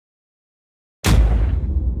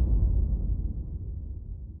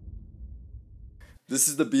This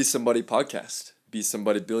is the Be Somebody podcast. Be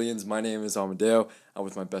Somebody Billions. My name is Amadeo. I'm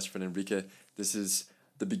with my best friend Enrique. This is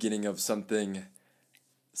the beginning of something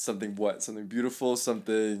what? Something beautiful,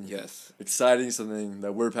 something exciting, something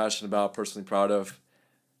that we're passionate about, personally proud of.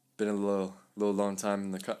 Been a little long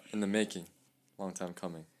time in the making. Long time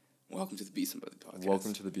coming. Welcome to the Be Somebody podcast.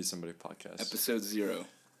 Welcome to the Be Somebody podcast. Episode 0.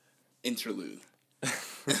 Interlude.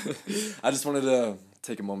 I just wanted to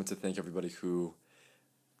take a moment to thank everybody who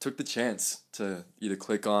took the chance to either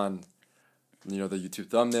click on, the YouTube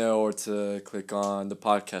thumbnail or to click on the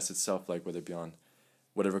podcast itself, like whether it be on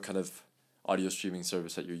whatever kind of audio streaming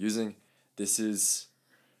service that you're using.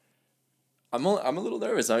 I'm a little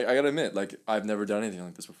nervous. I gotta admit, like I've never done anything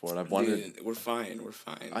like this before, and I've wanted. Dude, we're fine.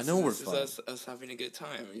 I know we're fine. This is us having a good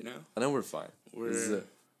time, I know we're fine. We're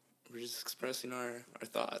just expressing our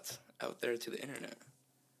thoughts out there to the internet.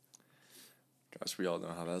 Gosh, we all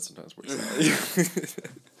know how that sometimes works out.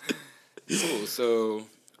 Cool. So,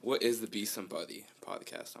 what is the Be Somebody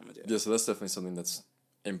podcast, Amadeo? Yeah, so that's definitely something that's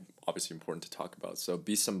obviously important to talk about. So,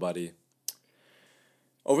 Be Somebody.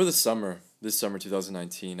 Over this summer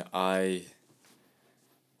 2019, I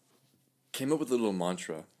came up with a little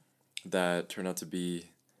mantra that turned out to be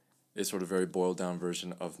a sort of very boiled down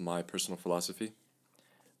version of my personal philosophy.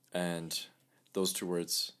 And those two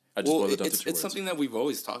words, I just boiled it down to two words. It's something that we've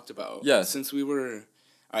always talked about. Yes. Since we were,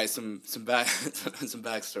 some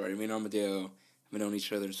backstory. Me and Amadeo have known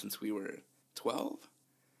each other since we were 12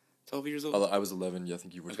 years old. I was 11. Yeah, I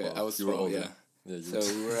think you were 12. Okay, I was 12. Yeah. Yeah, so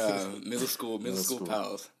we were middle school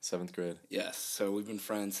pals. 7th grade. Yes. So we've been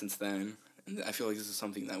friends since then, and I feel like this is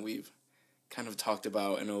something that we've kind of talked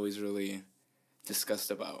about and always really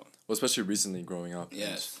discussed about. Well, especially recently, growing up.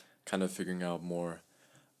 Yes. And kind of figuring out more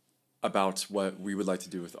about what we would like to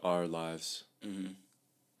do with our lives. Mm-hmm.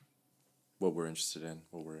 What we're interested in,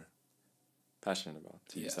 what we're passionate about,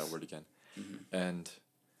 to use that word again. Mm-hmm. And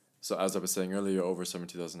so as I was saying earlier, over summer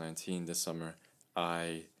 2019, this summer,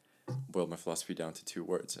 I boiled my philosophy down to two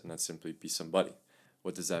words, and that's simply be somebody.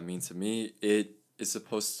 What does that mean to me? It is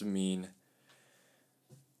supposed to mean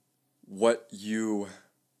what you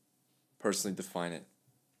personally define it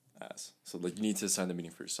as. So like you need to assign the meaning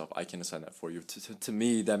for yourself. I can assign that for you. To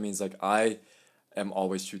me, that means like I am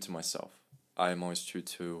always true to myself. I am always true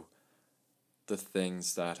to the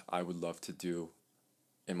things that I would love to do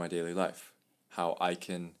in my daily life. How I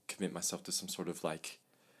can commit myself to some sort of like,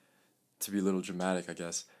 to be a little dramatic, I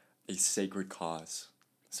guess, a sacred cause.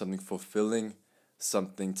 Something fulfilling,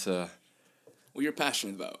 something to... What you're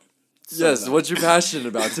passionate about. Yes, what you're passionate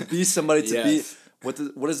about. To be somebody, to be... Yes. What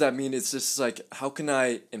does that mean? It's just like, how can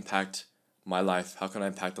I impact my life? How can I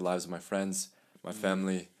impact the lives of my friends, my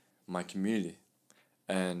family, my community?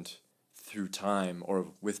 And through time, or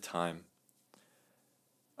with time,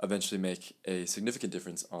 eventually make a significant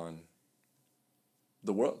difference on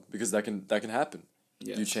the world, because that can happen.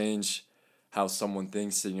 Yes. You change how someone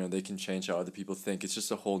thinks, and they can change how other people think. It's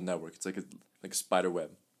just a whole network. It's like a spider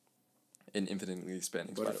web, an infinitely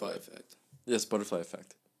expanding butterfly effect. Yes, butterfly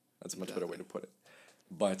effect. That's a much better way to put it.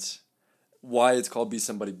 But why it's called Be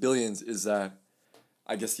Somebody Billions is that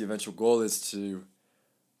I guess the eventual goal is to,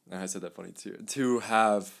 I said that funny too, to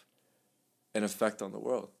have an effect on the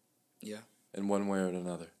world. Yeah. In one way or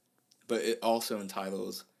another. But it also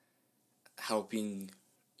entitles helping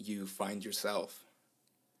you find yourself.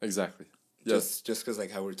 Exactly. Yes. Just because,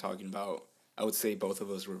 like, how we're talking about, I would say both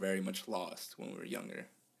of us were very much lost when we were younger.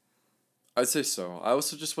 I'd say so. I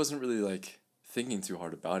also just wasn't really, like, thinking too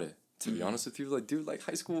hard about it, to be honest with you. Like, dude, like,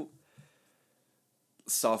 high school,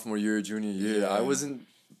 sophomore year, junior year, I wasn't...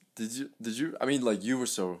 Did you... I mean, like, you were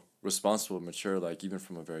so responsible and mature, like, even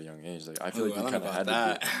from a very young age. Like, I feel like you kind of had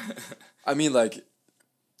that. to be... I mean, like...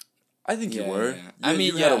 I think you were. Yeah.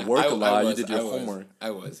 You had to work a lot. You did your homework.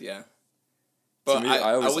 I was, yeah. But to me,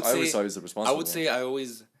 I always thought he was the responsible. I would say I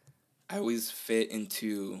always fit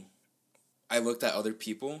into... I looked at other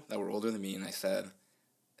people that were older than me, and I said,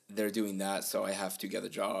 they're doing that, so I have to get a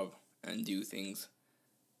job and do things,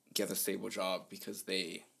 get a stable job, because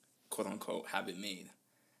they, quote-unquote, have it made.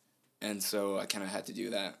 And so I kind of had to do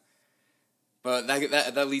that. But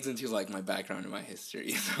that leads into like my background and my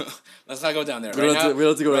history. So let's not go down there. We don't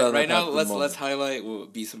have to go down right now. Let's highlight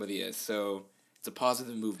what Be Somebody is. So it's a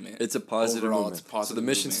positive movement. It's a positive movement. It's a positive so the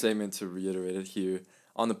mission movement. statement, to reiterate it here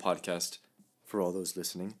on the podcast, for all those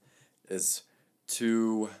listening, is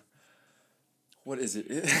to... What is it?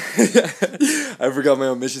 I forgot my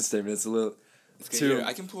own mission statement. It's a little...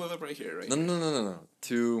 I can pull it up right here. Right. No.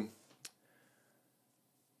 To...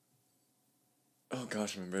 Oh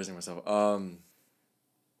gosh, I'm embarrassing myself.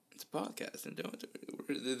 It's a podcast,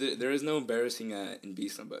 and there is no embarrassing in Be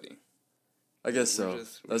Somebody. I guess We're so.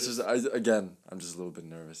 just- we're That's just- again, I'm just a little bit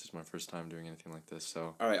nervous. It's my first time doing anything like this,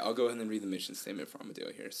 so All right, I'll go ahead and read the mission statement for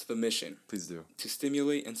Amadeo here. So the mission: please do. to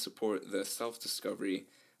stimulate and support the self-discovery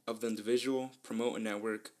of the individual, promote a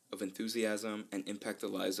network of enthusiasm, and impact the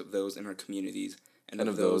lives of those in our communities And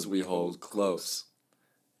of those we hold close.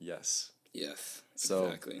 Yes. Yes, So-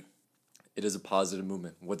 exactly. It is a positive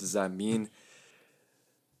movement. What does that mean?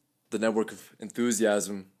 The network of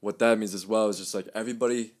enthusiasm, what that means as well is just like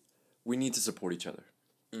everybody, we need to support each other.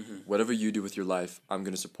 Whatever you do with your life, I'm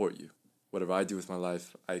going to support you. Whatever I do with my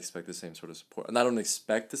life, I expect the same sort of support. And I don't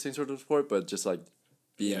expect the same sort of support, but just like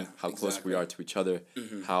being Yeah, how close we exactly. are to each other,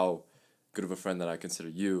 how good of a friend that I consider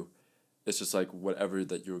you. It's just like whatever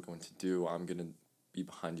that you're going to do, I'm going to be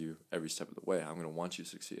behind you every step of the way. I'm going to want you to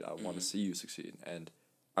succeed. I want to see you succeed. And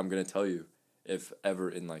I'm going to tell you if ever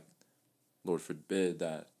in like, Lord forbid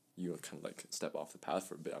that you kind of like step off the path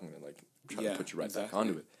for a bit, I'm going to like try Yeah, to put you right back exactly.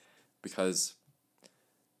 onto it. Because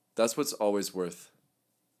that's what's always worth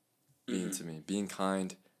being to me. Being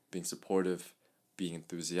kind, being supportive, being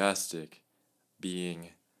enthusiastic, being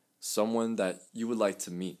someone that you would like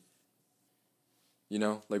to meet. You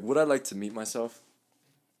know? Like, would I like to meet myself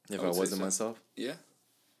if I I would say wasn't so. myself? Yeah.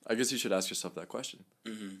 I guess you should ask yourself that question.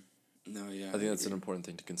 No, yeah. I think that's an important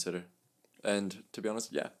thing to consider. And to be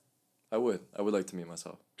honest, yeah, I would. I would like to meet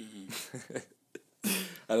myself.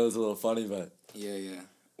 I know it's a little funny, but Yeah.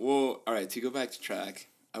 Well, all right, to go back to track,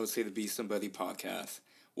 I would say the Be Somebody podcast.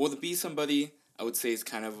 Well, the Be Somebody, I would say, is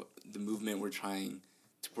kind of the movement we're trying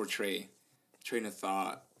to portray. Train of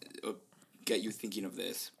thought, get you thinking of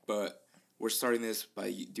this. But we're starting this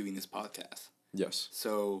by doing this podcast. yes.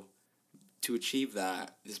 So to achieve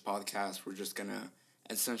that, this podcast, we're just going to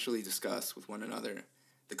essentially discuss with one another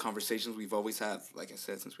the conversations we've always had, like I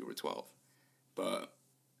said, since we were 12. But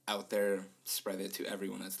out there, spread it to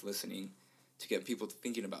everyone that's listening to get people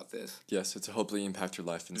thinking about this. Yes, to hopefully impact your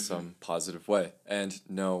life in some positive way. And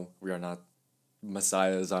no, we are not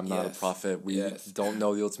messiahs. I'm not a Yes. prophet. We Yes. don't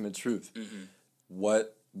know the ultimate truth.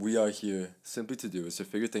 What we are here simply to do is to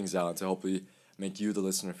figure things out and to hopefully make you, the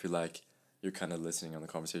listener, feel like you're kind of listening on the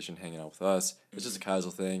conversation, hanging out with us. It's just a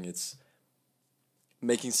casual thing. It's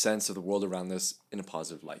making sense of the world around us in a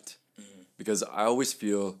positive light. Because I always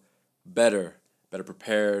feel better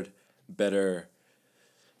prepared, better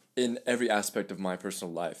in every aspect of my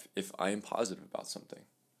personal life if I am positive about something.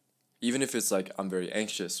 Even if it's like I'm very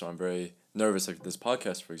anxious or I'm very nervous, like this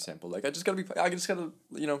podcast, for example. Like I just gotta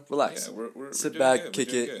relax. Yeah, we're Sit doing back, good, we're kick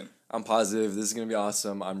doing it. good. I'm positive. This is gonna be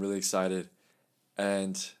awesome. I'm really excited.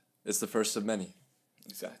 And it's the first of many.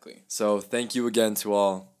 Exactly. So thank you again to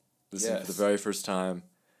all listening for Yes. the very first time.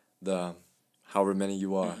 The however many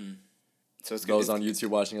you are. So it's Those good. on YouTube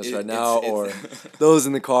watching us it- right now, it's- or those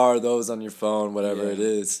in the car, those on your phone, whatever Yeah. it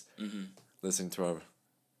is, listening to our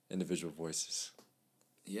individual voices.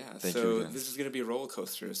 Yeah, Thank you so again. this is gonna be a roller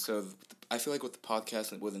coaster. So I feel like with the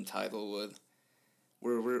podcast and with entitled,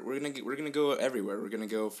 we're gonna go everywhere. We're gonna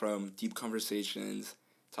go from deep conversations,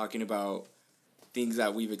 talking about things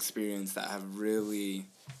that we've experienced that have really,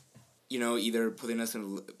 either putting us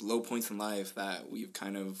in low points in life that we've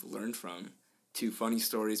kind of learned from, to funny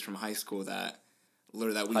stories from high school that we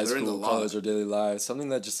High learned a school, lot. college, or daily lives, something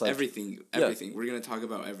that just like Everything. We're gonna talk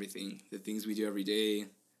about everything. The things we do every day,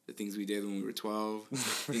 the things we did when we were 12,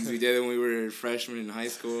 things we did when we were freshmen in high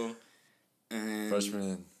school, and freshman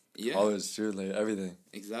in yeah, college, too, like everything.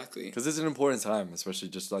 exactly. Because it's an important time, especially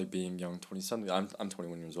just like being young, 20-something. I'm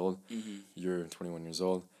 21 years old. You're 21 years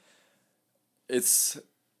old. It's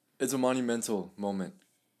a monumental moment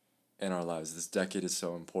in our lives. This decade is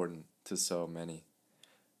so important to so many.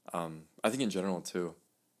 I think in general too.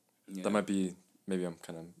 Yeah. That might be, maybe I'm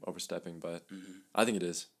kind of overstepping, but I think it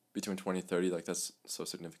is. Between 20 and 30, like that's so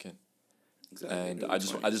significant. Exactly. And early I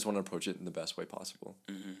just 20s. want to approach it in the best way possible.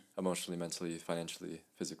 Emotionally, mentally, financially,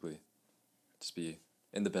 physically. Just be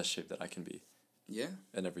in the best shape that I can be Yeah.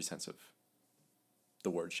 in every sense of the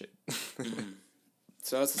word shape.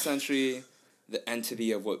 So that's essentially the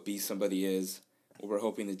entity of what Be Somebody is, what we're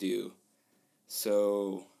hoping to do.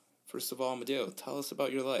 So, first of all, Amadeo, tell us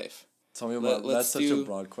about your life. Tell me about, let's that's such do- a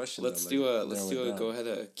broad question. Let's though, do like, a let's narrow do it a down. go ahead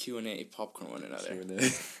a Q&A, popcorn one another. Q&A.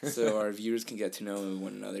 So our viewers can get to know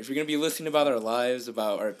one another. If you're gonna be listening about our lives,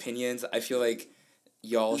 about our opinions, I feel like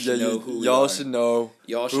y'all should know who we y'all are. should know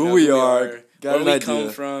Y'all should who know we who are, got where an we idea. come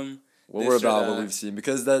from, what this we're or about, what that. we've seen,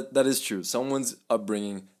 because that is true. Someone's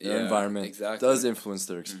upbringing, their Yeah, environment exactly. does influence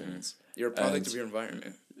their experience. You're a product And- of your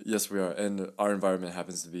environment. Yes, we are, and our environment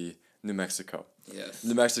happens to be New Mexico. Yes.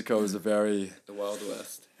 New Mexico is a very, The Wild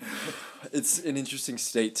West. it's an interesting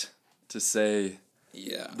state to say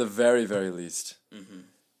Yeah. the very, very least.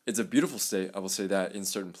 it's a beautiful state. I will say that in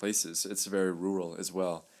certain places, it's very rural as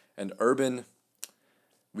well, and urban.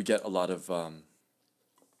 We get a lot of.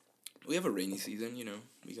 We have a rainy season, you know.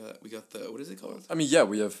 We got the what is it called? I mean, yeah,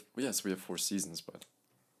 we have 4 seasons, but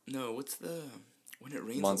No, what's the when it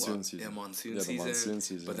rains monsoon a lot? season. Yeah, monsoon Yeah, the season. monsoon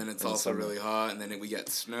season. But then it's and also summer. really hot, and then we get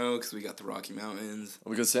snow because we got the Rocky Mountains.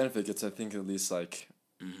 Because Santa Fe gets, I think, at least like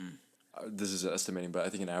Mm-hmm. this is estimating, but I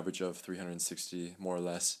think an average of 360 more or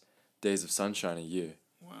less days of sunshine a year,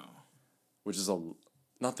 Wow. which is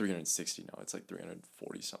not 360 now. It's like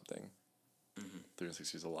 340 something. Mm-hmm.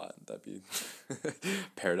 360 is a lot. That'd be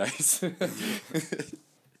paradise.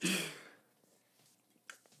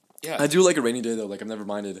 Yeah. I do like a rainy day though. Like I've never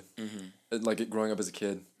minded. Mm-hmm. Like growing up as a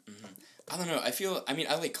kid. I don't know. I mean,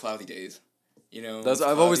 I like cloudy days. You know. I've it's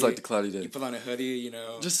always cloudy, liked the cloudy day. You put on a hoodie, you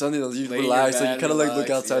know. Just Sunday, you lay in your relax. Like bed, you kind of like look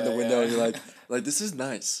relax, outside the yeah, window, yeah. and you're like this is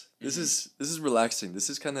nice. This is relaxing. This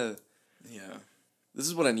is kind of. Yeah. This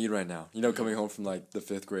is what I need right now. You know, coming home from like the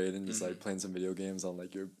 5th grade and just like playing some video games on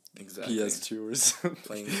like your Exactly. PS2 or something.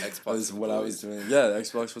 Playing Xbox That was with what the I was boys. doing. Yeah,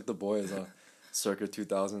 Xbox with the boys, circa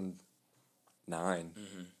 2009.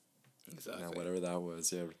 Exactly. Yeah, whatever that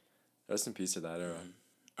was. Yeah, rest in peace to that era.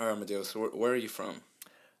 All right, Amadeo. So where are you from?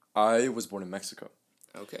 I was born in Mexico.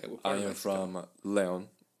 Okay. What I part of am Mexico? from Leon,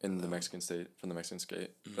 in the Mexican state. From the Mexican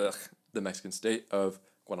state. The Mexican state of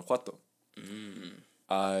Guanajuato. Mm.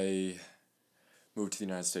 I moved to the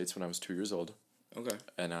United States when I was 2 years old, Okay.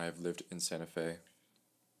 and I have lived in Santa Fe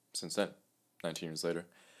since then. 19 years later.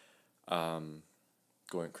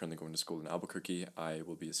 Currently going to school in Albuquerque. I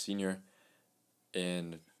will be a senior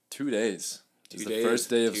in 2 days. It's the first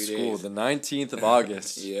day of 2 school, days. the 19th of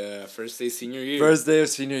August. Yeah, first day senior year. First day of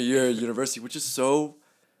senior year at university, which is so...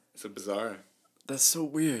 So bizarre. That's so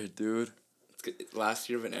weird, dude. It's good. Last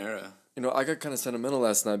year of an era. You know, I got kind of sentimental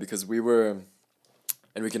last night because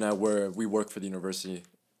Enrique and I we work for the university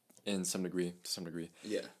to some degree.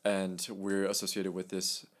 Yeah. And we're associated with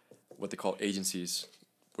what they call agencies,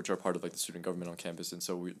 which are part of like the student government on campus. And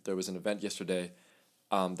so there was an event yesterday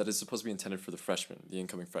that is supposed to be intended for the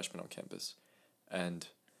incoming freshmen on campus. And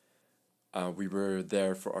we were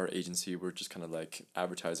there for our agency. We're just kind of like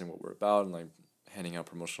advertising what we're about and like handing out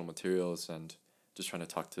promotional materials and just trying to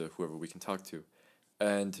talk to whoever we can talk to.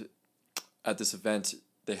 And at this event,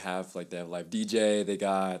 they have live DJ. They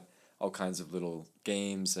got all kinds of little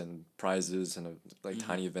games and prizes and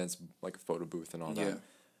tiny events, like a photo booth and all Yeah. that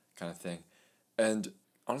kind of thing. And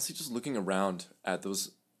honestly, just looking around at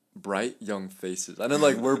those bright young faces. I know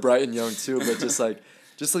like we're bright and young too, but just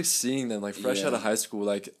seeing them like fresh out of Yeah. high school,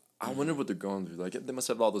 like I wonder what they're going through. Like they must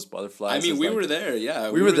have all those butterflies. I mean, It's we like- were there.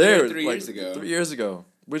 Yeah, we were there 3 like, years ago. 3 years ago,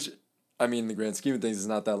 which I mean, in the grand scheme of things, is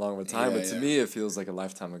not that long of a time. Yeah, but to yeah. me, it feels like a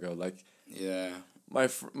lifetime ago. Like Yeah. my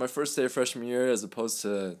first day of freshman year, as opposed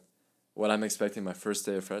to what I'm expecting my first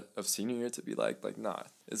day of senior year to be like. Like nah,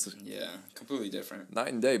 it's Yeah. Completely different. night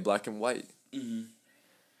and day, black and white. Mm-hmm.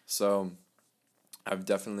 So, I've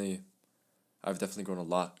definitely grown a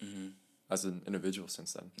lot Mm-hmm. as an individual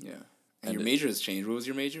since then. Yeah. And, And your major has changed. What was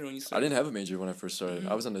your major when you I started? didn't have a major when I first started.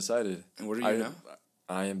 I was undecided. And what are you now?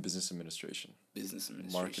 I am business administration, Business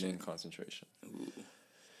administration. marketing concentration. Ooh.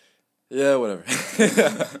 Yeah, whatever.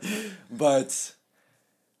 But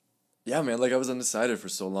yeah, man, like I was undecided for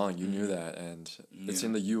so long. You knew that, and Yeah. it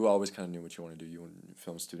seemed like you always kind of knew what you want to do. You were a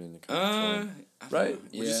film student, you kind of I don't right? know.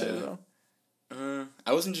 Would you say Yeah. no?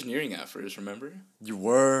 I was engineering at first. Remember? You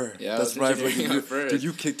were. Yeah, I That's was right. Like, engineering at first. dude,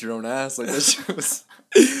 you kicked your own ass. Like that shit was.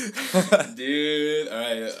 Dude, all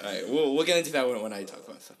right. We'll get into that when I talk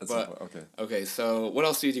about stuff. That's But not- okay. okay, so what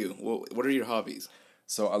else do you do? What are your hobbies?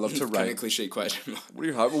 So I love to Kind of write. cliche question. What are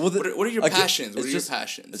your hobbies? Well, What are your again, passions? What it's are your just-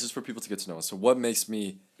 passions? It's just for people to get to know. So what makes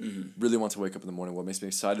me really want to wake up in the morning? What makes me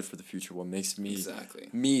excited for the future? What makes me Exactly.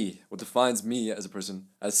 me? What defines me as a person?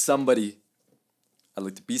 As somebody, I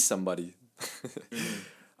like to be somebody.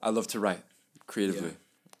 I love to write creatively,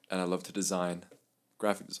 and I love to design,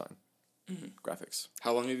 graphic design, graphics.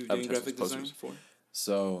 How long have you been doing Advertisements, graphic design posters. for?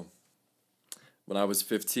 So, when I was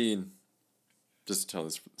 15, just to tell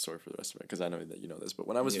this story for the rest of it, because I know that you know this, but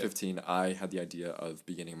when I was Yeah. 15, I had the idea of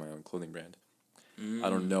beginning my own clothing brand. I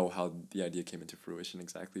don't know how the idea came into fruition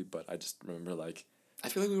exactly, but I just remember like, I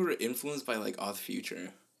feel like we were influenced by like Odd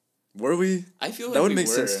Future. were we? I feel like That would we make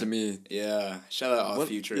were. sense to me. Yeah, shout out Odd What-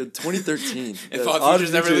 Future. Yeah, 2013. If Yeah, Odd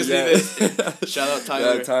Future's ever listening to this, shout out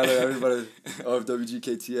Tyler. Yeah, Tyler, everybody of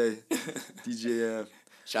WGKTA, DJF,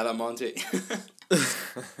 Shout out Monte.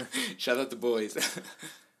 Shout out the boys.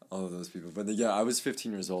 all of those people. But yeah, I was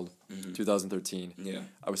 15 years old, 2013. Yeah.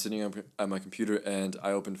 I was sitting at my computer and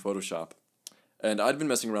I opened Photoshop. And I'd been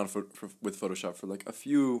messing around with Photoshop for like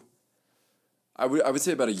I would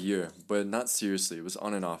say about a year, but not seriously. It was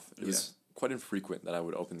on and off. It Yeah. was quite infrequent that I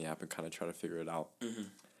would open the app and kind of try to figure it out. Mm-hmm.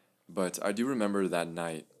 But I do remember that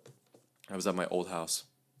night. I was at my old house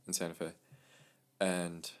in Santa Fe,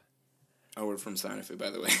 and Oh, we're from Santa Fe, by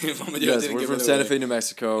the way. yes, we're from Santa Fe, New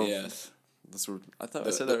Mexico. Yes. That's where, I thought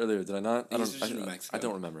I said that earlier. Did I not? I It's don't. New Mexico. I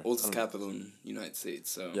don't remember. Oldest I don't- capital in United States.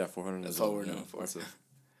 So Yeah, 400. that's years all old, we're yeah. known for. Lots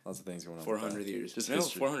of things going on. with 400 that. years. Just No,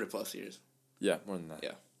 history. 400 plus years. Yeah, more than that.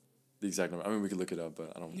 Yeah. The exact number. I mean, we could look it up,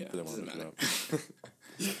 but I don't Yeah, really want to doesn't look it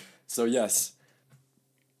up. So yes,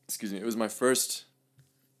 excuse me. It was my first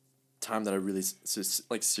time that I really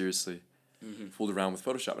seriously Mm-hmm. fooled around with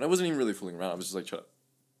Photoshop, and I wasn't even really fooling around. I was just like trying to,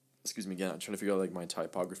 excuse me again, trying to figure out like my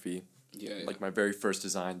typography, Yeah. like my very first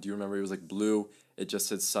design. Do you remember? It was like blue. It just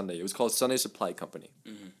said Sunday. It was called Sunday Supply Company.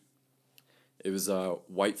 Mm-hmm. It was a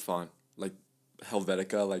white font, like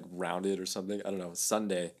Helvetica, like rounded or something. I don't know.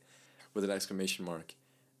 Sunday, with an exclamation mark,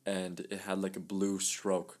 and it had like a blue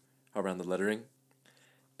stroke around the lettering,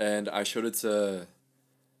 and I showed it to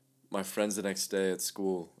my friends the next day at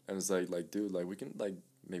school, and it's like dude, like we can like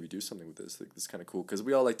maybe do something with this. Like this is kind of cool because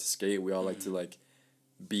we all like to skate. We all like to like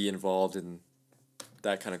be involved in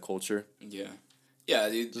that kind of culture. Yeah. Yeah,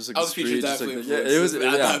 dude. Just like I the was featured street, just definitely. like it was. at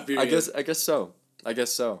Yeah, that period. I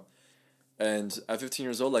guess so. And at 15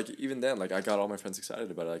 years old, like even then, like I got all my friends excited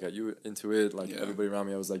about it. I got you into it. Like Yeah. everybody around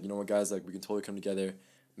me, I was like, you know what, guys, like we can totally come together,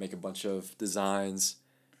 make a bunch of designs,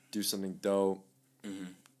 do something dope. Mm-hmm.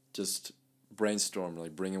 Just brainstorm,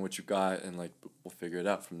 like bring in what you got, and like we'll figure it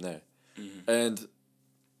out from there. Mm-hmm. And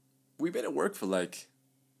we made it work for like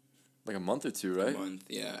a month or two, right? A month.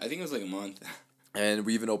 Yeah, I think it was like a month. And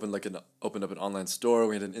we even opened up an online store.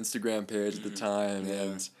 We had an Instagram page at the time, Yeah.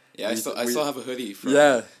 and Yeah, I still have a hoodie from.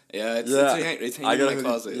 yeah, Yeah, it's hanging I got in a my hoodie.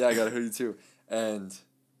 closet. Yeah, I got a hoodie too, and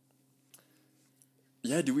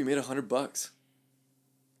yeah, dude, we made $100.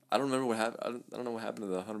 I don't remember what happened. I don't know what happened to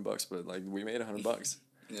the $100, but like we made $100.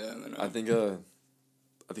 Yeah, I don't know. I think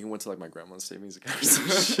it went to like my grandma's savings account or some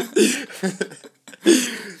shit.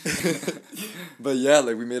 But yeah,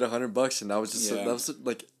 like we made $100, and that was just Yeah. that was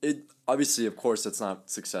like it. Obviously, of course, that's not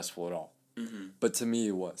successful at all. Mm-hmm. But to me,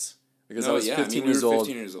 it was because No, I was yeah, I mean, 15 we were years old.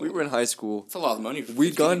 15 years We old. were in high school. It's a lot of money. For We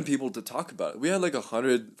 15. gotten people to talk about it. We had like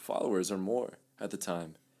 100 followers or more at the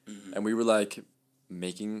time, Mm-hmm. and we were like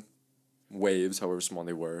making waves, however small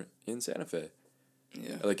they were, in Santa Fe,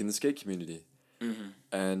 Yeah. like in the skate community, Mm-hmm.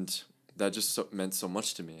 and that just meant so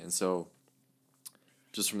much to me. And so,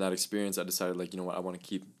 just from that experience, I decided like, you know what, I want to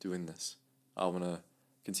keep doing this. I want to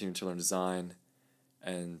continue to learn design,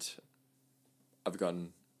 and I've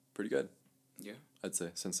gotten pretty good. Yeah. I'd say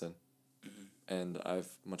since then, Mhm. and I've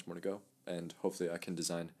much more to go, and hopefully I can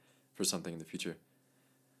design for something in the future.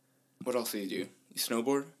 What else do you do? You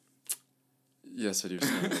snowboard? Yes, I do.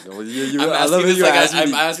 Well,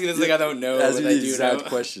 I'm asking this like I don't know. Ask but me I the do exact know.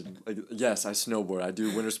 question. Like, yes, I snowboard. I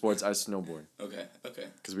do winter sports. I snowboard. Okay. Okay.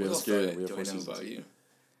 'Cause we What have else skating, do we have I four know seasons. about you?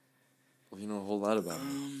 Well, you know a whole lot about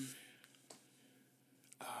me.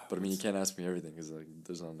 But I mean, you can't ask me everything because like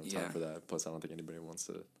there's not enough time Yeah. for that. Plus, I don't think anybody wants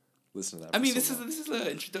to listen to that. I for mean, so long. this is an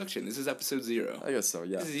introduction. This is episode 0. I guess so.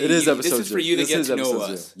 Yeah, This is- it is this episode. is for you to This get is to know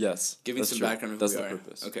episode us. 0. Yes, Giving that's some true. background of That's who we the are.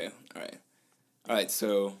 purpose. Okay. All right. All right.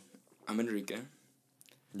 So, I'm Enrique.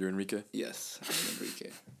 You're Enrique. Yes, I'm Enrique.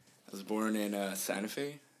 I was born in Santa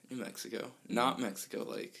Fe, New Mexico. Not Mexico,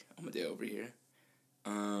 like Amadeo over here.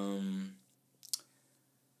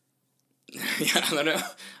 Yeah, I don't know.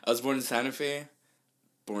 I was born in Santa Fe,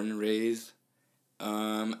 born and raised.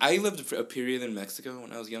 I lived for a period in Mexico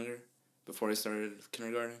when I was younger, before I started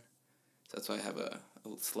kindergarten. So that's why I have a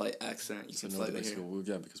slight accent. You So can North slightly Mexico. hear. Well,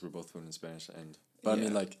 yeah, because we're both fluent in Spanish, but I Yeah.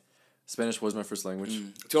 mean, like, Spanish was my first language.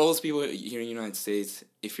 To all those people here in the United States,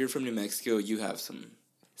 if you're from New Mexico, you have some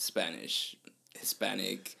Spanish,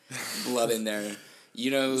 Hispanic blood in there. You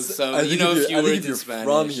know, so I you think know if if you I were think if in you're Spanish.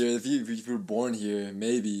 from here, if you're born here,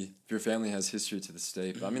 maybe if your family has history to the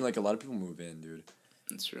state. But I mean, like a lot of people move in, dude.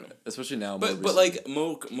 That's true. Especially now. But more but recently.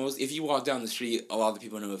 like most, if you walk down the street, a lot of the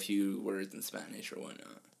people know a few words in Spanish or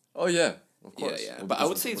whatnot. Oh yeah, of course. Yeah, yeah. Well, But I because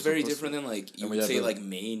would say we're it's so very close to different it. than like you And we would have say a- like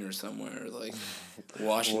Maine or somewhere or like Well,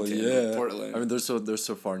 Washington yeah. or Portland. I mean, they're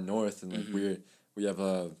so far north, and like we have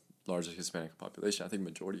a larger Hispanic population. I think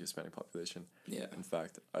majority Hispanic population. yeah. In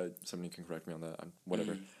fact, somebody can correct me on that.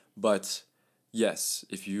 Whatever. Mhm. But yes,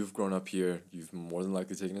 if you've grown up here, you've more than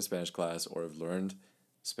likely taken a Spanish class or have learned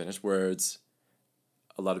Spanish words.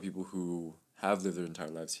 A lot of people who have lived their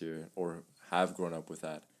entire lives here or have grown up with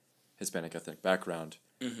that Hispanic ethnic background,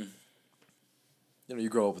 Mm-hmm. you know, you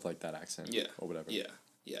grow up with like that accent Yeah. or whatever. Yeah.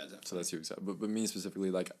 Yeah. Definitely. So that's you exactly. But me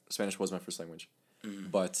specifically, like Spanish was my first language,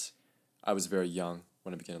 Mhm. but I was very young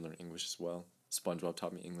when I began to learn English as well. SpongeBob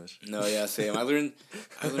taught me English. No, yeah, same. I learned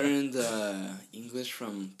English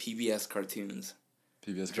from PBS cartoons.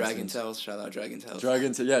 PBS Dragon cartoons. Tales, shout out Dragon Tales.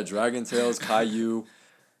 Dragon Tales, Caillou.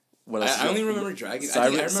 What else? I only remember Dragon.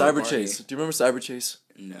 Cyber Chase. Do you remember Cyber Chase?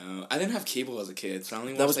 No, I didn't have cable as a kid, so I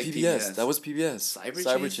only watched That was like PBS. That was PBS.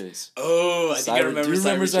 Cyber Chase. Oh, I think I remember. Do you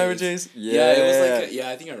remember Cyber Cyber Chase? Yeah, it was like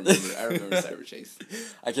I think I remember. I remember Cyber Chase.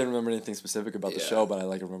 I can't remember anything specific about the Yeah. show, but I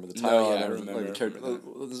like remember the No, title. yeah, I and remember, Like, I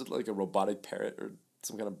remember was it like a robotic parrot or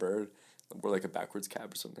some kind of bird? Or like a backwards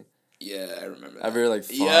cap or something. Yeah, I remember. I have very like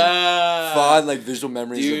fun, fun like visual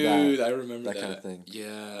memories dude, of that. I remember that kind of thing.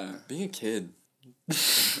 Yeah. Being a kid.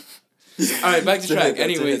 All right, back to track. To hit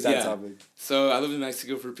Anyways, that yeah. topic. So I lived in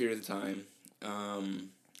Mexico for a period of time, and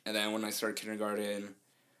then when I started kindergarten,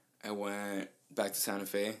 I went back to Santa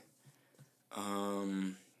Fe,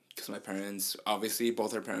 because my parents, obviously,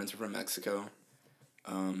 both our parents are from Mexico.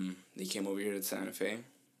 They came over here to Santa Fe,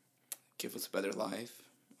 give us a better life,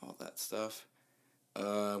 all that stuff.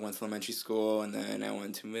 I went to elementary school, and then I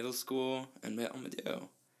went to middle school and met Amadeo.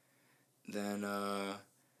 Then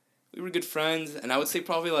we were good friends, and I would say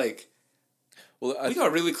probably like. Well, We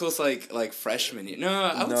got really close, like freshman year. No,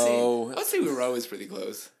 I would say we were always pretty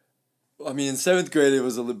close. I mean, in 7th grade, it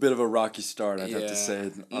was a bit of a rocky start. I'd have to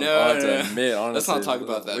say. No, Admit, honestly. Let's not talk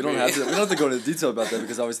about that. We don't have to. We don't have to go into detail about that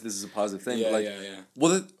because obviously this is a positive thing. Yeah, but yeah.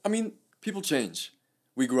 Well, I mean, people change.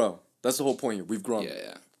 We grow. That's the whole point here. We've grown.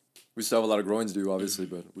 Yeah. We still have a lot of growing to do, obviously,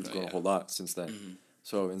 but we've grown yeah. a whole lot since then. Mm-hmm.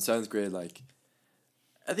 So in 7th grade, like,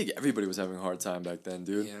 I think everybody was having a hard time back then,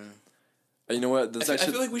 dude. Yeah. And you know what? I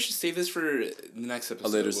feel like we should save this for the next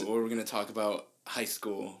episode, where we're gonna talk about high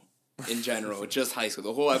school in general, just high school.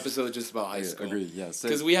 The whole episode is just about high school. Agreed. Yeah.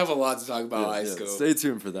 Because we have a lot to talk about high school. Stay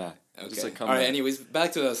tuned for that. Okay. Just, like, All right. back. Anyways,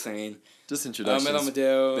 back to what I was saying. Just introductions.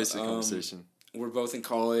 Amadeo. Basic conversation. We're both in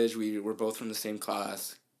college. We're both from the same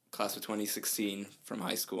class of 2016 from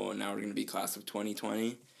high school, and now we're gonna be class of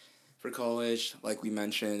 2020 for college. Like we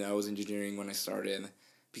mentioned, I was engineering when I started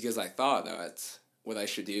because I thought that's what I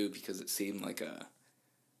should do because it seemed like a,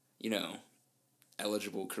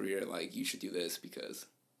 eligible career. Like you should do this because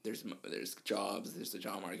there's jobs, there's the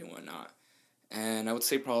job market and whatnot. And I would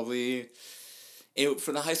say probably.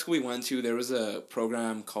 For the high school we went to, there was a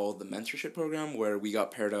program called the mentorship program where we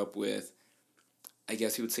got paired up with, I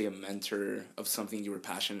guess you would say, a mentor of something you were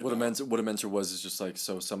passionate about. What a mentor was is just like,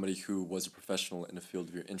 so somebody who was a professional in the field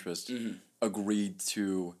of your interest agreed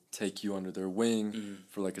to take you under their wing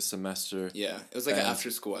for like a semester. Yeah, it was like an after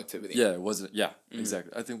school activity. Yeah, it wasn't. Yeah,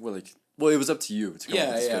 exactly. I think it was up to you to come up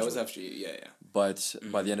with the schedule. It was after you. Yeah. But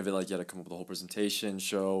by the end of it, like you had to come up with a whole presentation,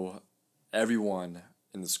 show everyone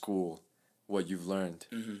in the school what you've learned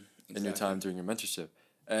in your time during your mentorship.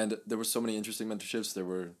 And there were so many interesting mentorships. There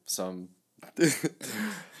were some.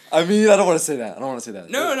 I mean, I don't want to say that. No,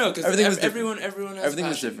 because everyone has everything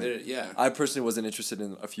was passion. different. Yeah. I personally wasn't interested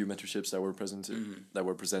in a few mentorships that were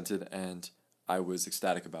presented, and I was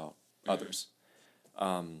ecstatic about others.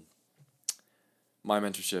 My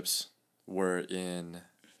mentorships were in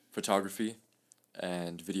photography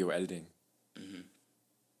and video editing.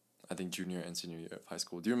 I think junior and senior year of high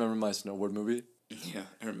school. Do you remember my snowboard movie? Yeah,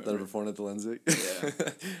 I remember. That I performed at the Lenzig? Yeah.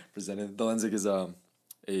 Presented. The Lenzig is a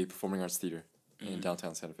performing arts theater in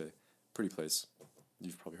downtown Santa Fe. Pretty place.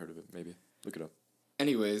 You've probably heard of it, maybe. Look it up.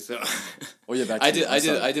 Anyways, so back to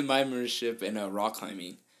I did my membership in rock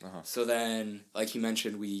climbing. So then, like you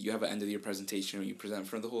mentioned, you have an end of the year presentation where you present in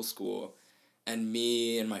front of the whole school, and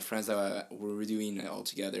me and my friends that we were doing it all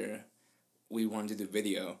together, we wanted to do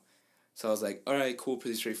video. So I was like, all right, cool,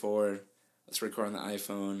 pretty straightforward. Let's record on the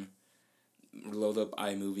iPhone, load up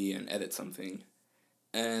iMovie, and edit something.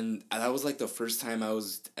 And that was like the first time I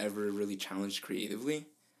was ever really challenged creatively.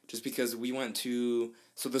 Just because the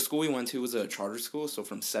school we went to was a charter school, so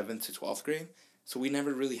from 7th to 12th grade. So we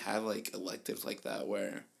never really had like electives like that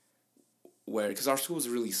where because our school was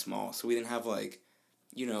really small, so we didn't have like,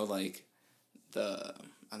 like the,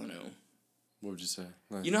 I don't know. What would you say?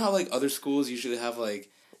 Like, you know how like other schools usually have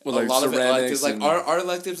like a like lot of electives, like our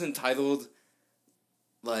electives entitled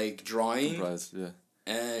like drawing. Comprised, yeah.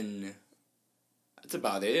 And that's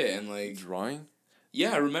about it. And like drawing?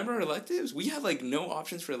 Yeah, remember our electives? We had like no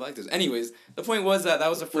options for electives. Anyways, the point was that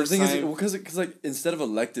was the first time. Because like instead of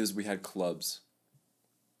electives, we had clubs.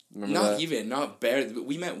 Remember not barely.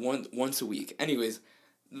 We met once a week. Anyways,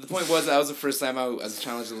 the point was that was the first time I was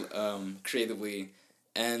challenged creatively,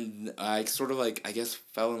 and I sort of like I guess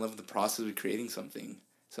fell in love with the process of creating something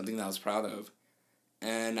that I was proud of,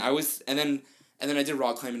 and then I did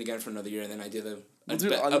rock climbing again for another year, and then I did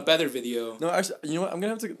a better video. No, actually, you know what?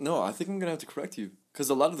 I think I'm gonna have to correct you because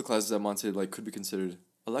a lot of the classes at Monte like could be considered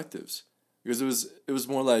electives because it was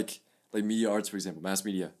more like like media arts, for example, mass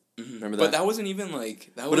media. Mm-hmm. Remember But that? that wasn't even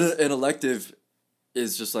like that But was. an elective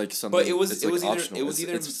is just like something. But it was it's it like was either optional. it was it's,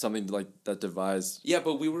 either it's something like that divides. yeah,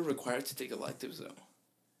 but we were required to take electives though.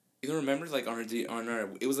 You don't remember like on our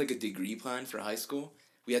it was like a degree plan for high school.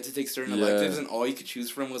 We had to take certain Yeah. electives, and all you could choose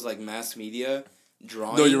from was like mass media,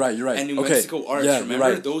 drawing. No, you're right. You're right. And New Okay. Mexico arts. Yeah, you're Remember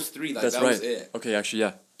right. those three? Like That's that right. was it. Okay, actually,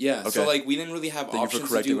 yeah. Yeah. So Okay. like we didn't really have Thank you for options to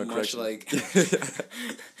correcting do my much correction. like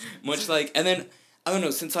much like, and then I don't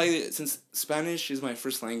know, since Spanish is my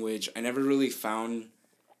first language, I never really found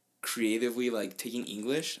creatively like taking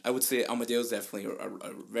English. I would say Amadeo's definitely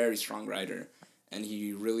a very strong writer, and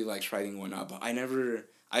he really likes writing and whatnot. But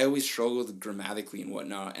I always struggled grammatically and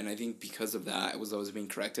whatnot, and I think because of that, I was always being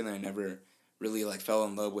corrected, and I never really like fell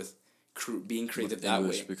in love with being creative With that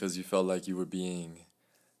English way. because you felt like you were being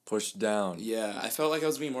pushed down. Yeah, I felt like I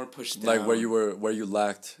was being more pushed down. Like where you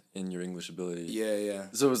lacked in your English ability. Yeah, yeah.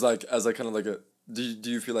 So it was like as like kind of like a. Do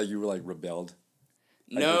you feel like you were like rebelled?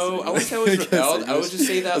 No, I wouldn't say I was Against rebelled. I would English? just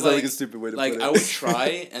say that Is like a stupid way to like put it? I would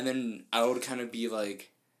try, and then I would kind of be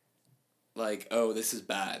like, oh, this is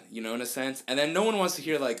bad, you know, in a sense. And then no one wants to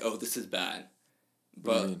hear like, oh, this is bad. What do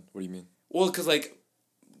But you mean? What do you mean? well, because like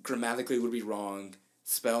grammatically it would be wrong,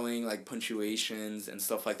 spelling, like punctuations and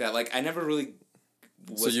stuff like that. Like I never really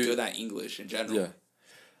was good at English in general. Yeah,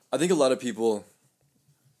 I think a lot of people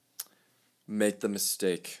make the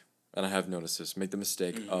mistake, and I have noticed this, make the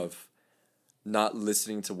mistake of not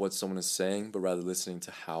listening to what someone is saying, but rather listening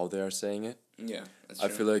to how they are saying it. Yeah, that's I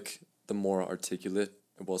true. feel like the more articulate,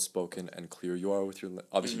 well spoken, and clear you are with your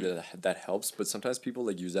obviously that helps, but sometimes people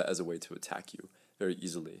like use that as a way to attack you very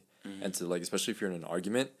easily, and to like especially if you're in an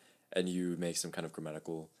argument and you make some kind of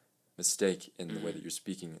grammatical mistake in the way that you're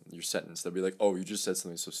speaking your sentence, they'll be like, "Oh, you just said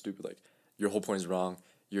something so stupid. Like your whole point is wrong.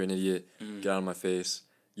 You're an idiot. Get out of my face.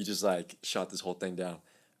 You just like shot this whole thing down,"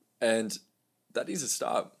 and that needs to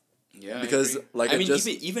stop. Yeah, Because, I agree. like, I I mean, just-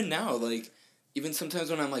 even now, like, even sometimes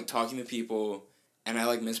when I'm like talking to people and I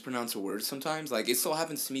like mispronounce a word, sometimes like it still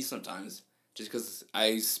happens to me sometimes, just because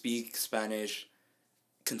I speak Spanish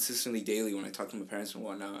consistently daily when I talk to my parents and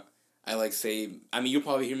whatnot. I like say, I mean, you'll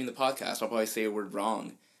probably hear me in the podcast. I'll probably say a word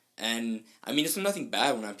wrong, and I mean, it's nothing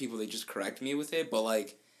bad when I have people they just correct me with it, but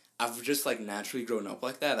like I've just like naturally grown up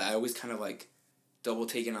like that. I always kind of like double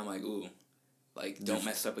take and I'm like, ooh, like don't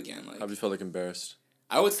mess up again. Like Have you felt like embarrassed?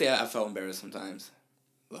 I would say I felt embarrassed sometimes.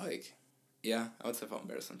 Like, yeah, I would say I felt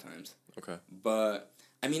embarrassed sometimes. Okay. But,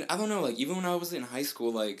 I mean, I don't know, like, even when I was in high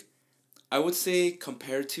school, like, I would say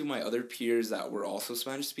compared to my other peers that were also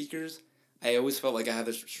Spanish speakers, I always felt like I had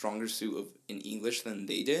a stronger suit in English than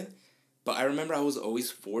they did. But I remember I was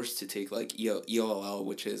always forced to take, like, ELL,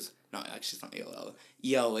 which is, not, actually it's not ELL,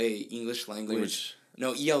 ELA, English Language.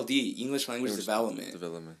 No, ELD, English Language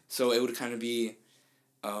Development. So it would kind of be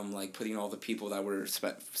like putting all the people that were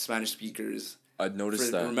Spanish speakers. I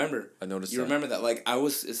noticed that. I noticed you remember that. Like I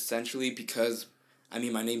was essentially because, I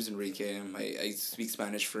mean, my name's Enrique. I speak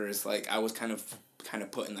Spanish first. Like I was kind of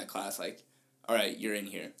put in that class. Like, all right, you're in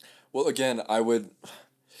here. Well, again, I would,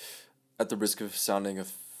 at the risk of sounding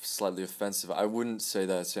slightly offensive, I wouldn't say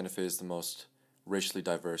that Santa Fe is the most racially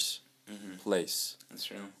diverse place. That's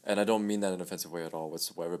true. And I don't mean that in an offensive way at all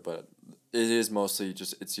whatsoever, but it is mostly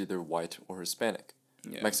just, it's either white or Hispanic,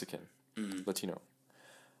 Mexican, Latino,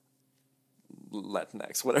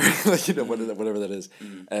 Latinx, whatever, like, you know, whatever that is.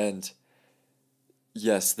 And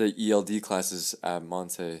yes, the ELD classes at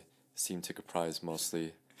Monte seem to comprise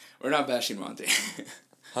mostly. We're not bashing Monte.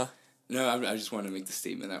 Huh? No, I just want to make the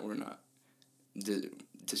statement that we're not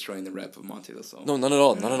destroying the rep of Monte del Sol. No, not at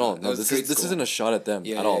all, not at all. No, this isn't a shot at them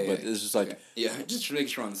at all. Yeah, but it's just like okay. Yeah, just to make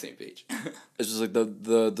sure we're on the same page. it's just like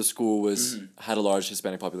the school was had a large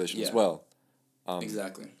Hispanic population as well.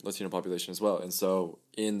 Exactly. Latino population as well, and so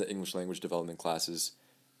in the English language development classes,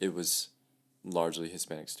 it was largely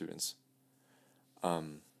Hispanic students.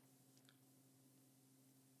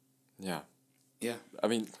 Yeah. Yeah. I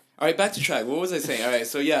mean. All right, back to track. What was I saying? All right,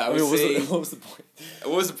 so yeah, I was saying. What was the point?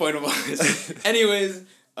 What was the point of all this? Anyways,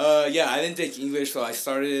 yeah, I didn't take English, so I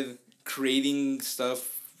started creating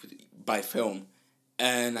stuff by film,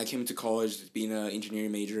 and I came into college being an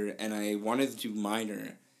engineering major, and I wanted to do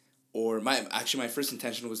minor, or my first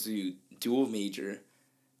intention was to dual major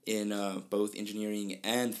in both engineering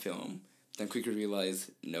and film. Then quickly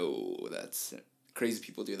realized, no, that's crazy.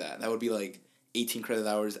 People do that. That would be like 18 credit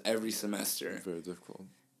hours every semester. Very difficult.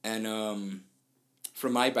 And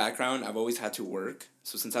from my background, I've always had to work.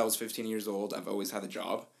 So since I was 15 years old, I've always had a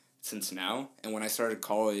job since now. And when I started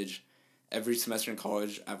college, every semester in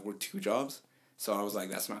college, I've worked 2 jobs. So I was like,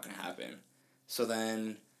 that's not going to happen. So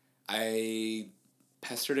then I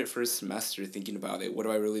pestered it for a semester thinking about it. What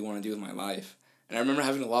do I really want to do with my life? And I remember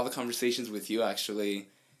having a lot of conversations with you, actually,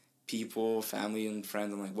 people, family, and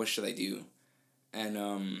friends. I'm like, what should I do? And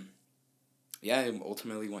yeah, I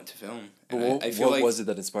ultimately went to film. But And I feel what like was it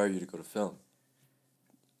that inspired you to go to film?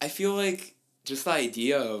 I feel like just the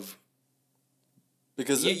idea of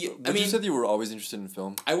Because you you said you were always interested in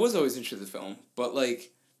film. I was always interested in film, but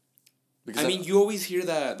like Because I mean, you always hear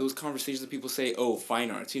that those conversations that people say, "Oh,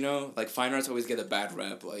 fine arts," you know, like fine arts always get a bad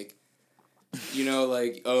rep, like, you know,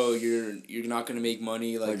 like, oh, you're not gonna make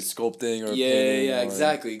money, like like sculpting or yeah, painting yeah, or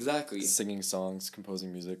exactly. singing songs,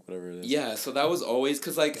 composing music, whatever it is. Yeah, so that was always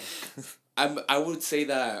because like I would say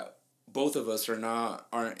that both of us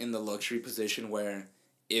aren't in the luxury position where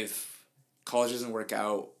if college doesn't work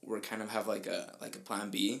out, we're kind of have like a plan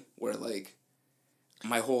B where like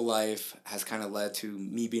my whole life has kind of led to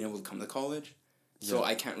me being able to come to college. So Yeah.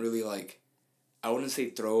 I can't really like I wouldn't say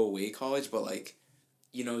throw away college, but like,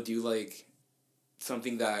 you know, do like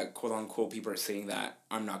something that quote unquote people are saying that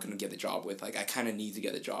I'm not gonna get the job with. Like I kinda need to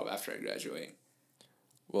get a job after I graduate.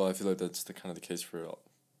 Well, I feel like that's the kind of the case for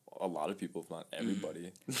a lot of people, if not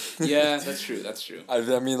everybody. Yeah, that's true, that's true.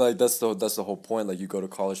 I mean, like that's the whole point. Like you go to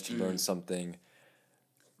college to learn something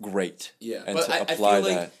great. Yeah. And But to I apply feel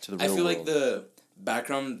like that to the I real feel world. like the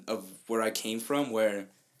background of where I came from where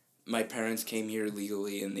my parents came here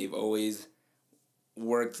legally and they've always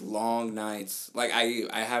worked long nights. Like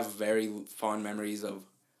I have very fond memories of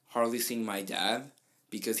hardly seeing my dad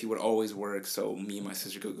because he would always work so me and my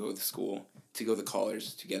sister could go to school, to go to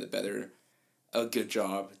college, to get a good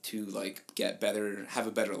job, to like have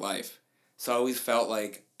a better life. So I always felt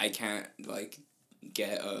like I can't like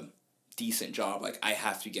get a decent job. Like I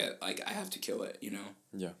have to kill it, you know?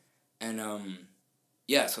 Yeah. And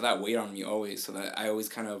yeah, so that weighed on me always. So that I always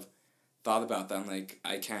kind of thought about that. I'm like,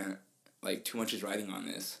 I can't, like, too much is riding on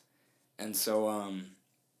this. And so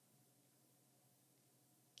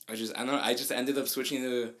I just ended up switching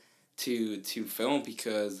to film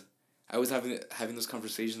because I was having those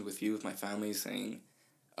conversations with you, with my family, saying,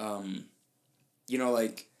 you know,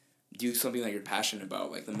 like, do something that you're passionate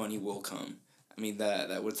about, like the money will come. I mean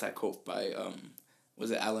that what's that quote by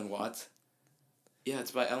was it Alan Watts? Yeah,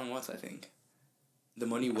 it's by Alan Watts, I think. The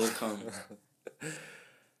money will come.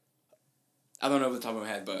 I don't know off the top of my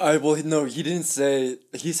head, but No, he didn't say.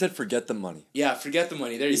 He said forget the money. yeah, forget the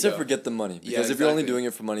money. There you He said go. forget the money because Yeah, if you're only exactly. doing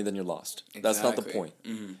it for money, then you're lost. That's not the Exactly. point.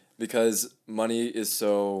 Mm-hmm. Because money is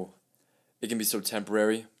so, it can be so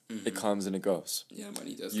temporary. It comes and it goes. Yeah,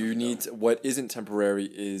 money does. You come and need go. what isn't temporary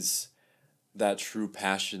is that true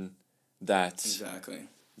passion, that Exactly.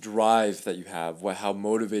 drive that you have, how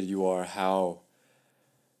motivated you are, how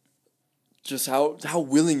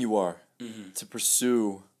willing you are to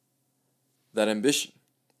pursue that ambition.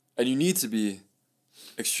 And you need to be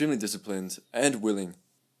extremely disciplined and willing,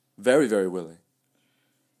 very, very willing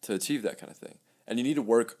to achieve that kind of thing. And you need to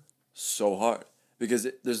work so hard because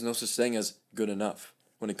there's no such thing as good enough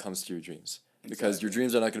when it comes to your dreams. Because your Exactly.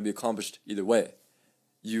 dreams are not going to be accomplished either way.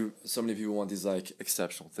 So many people want these like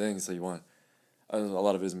exceptional things that you want. I don't know, a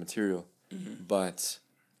lot of it is material, but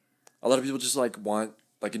a lot of people just like want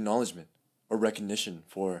like acknowledgement or recognition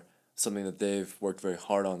for something that they've worked very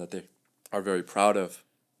hard on, that they are very proud of.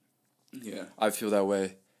 Yeah. I feel that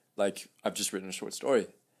way. Like I've just written a short story,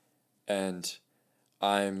 and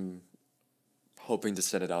I'm hoping to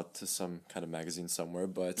send it out to some kind of magazine somewhere.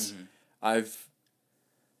 But I've,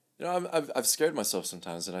 I've scared myself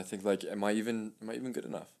sometimes, and I think like, am I even good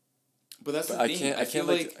enough? But that's But the I thing. can't. I feel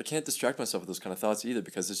can't like I can't distract myself with those kind of thoughts either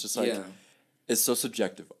because it's just like yeah, it's so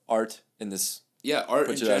subjective. Art in this yeah, art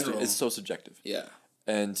in particular aspect general. is so subjective. Yeah.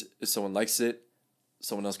 And if someone likes it,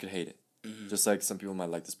 someone else could hate it. Just like some people might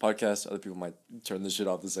like this podcast, other people might turn this shit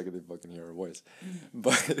off the second they fucking hear our voice.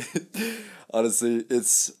 But honestly,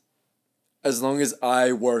 it's as long as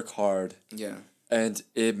I work hard Yeah. and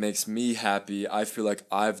it makes me happy, I feel like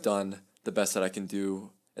I've done the best that I can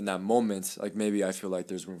do in that moment. Like maybe I feel like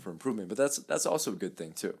there's room for improvement, but that's also a good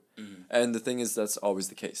thing too. And the thing is, that's always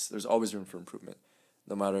the case. There's always room for improvement,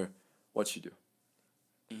 no matter what you do.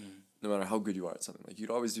 No matter how good you are at something, like you'd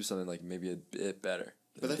always do something like maybe a bit better.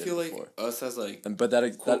 than But I you did feel like before. us as like And but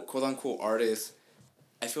that quote unquote artists,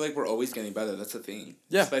 I feel like we're always getting better. That's the thing.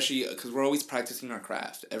 Yeah. Especially because we're always practicing our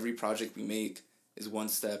craft. Every project we make is one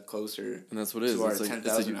step closer. and that's what it is. To our It's like,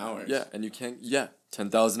 10,000 hours. Yeah, and you can't. Yeah,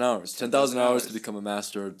 10,000 hours. 10,000 hours to hours. become a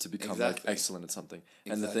master, to become like Exactly. excellent at something.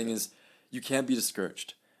 And the Exactly. thing is, you can't be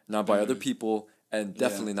discouraged. Not by other people, and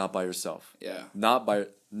definitely not by yourself. Yeah. Not by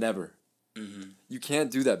never. You can't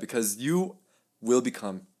do that because you will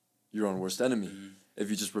become your own worst enemy if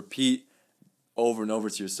you just repeat over and over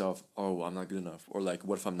to yourself, "Oh, I'm not good enough," or like,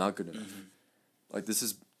 "What if I'm not good enough?" Like this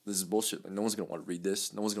is this is bullshit. Like, no one's gonna want to read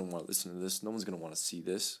this. No one's gonna want to listen to this. No one's gonna want to see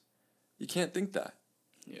this. You can't think that.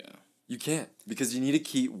 Yeah. You can't, because you need to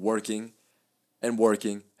keep working and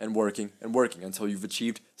working and working and working until you've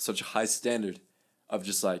achieved such a high standard of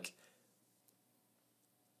just like,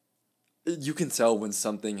 you can tell when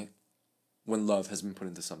love has been put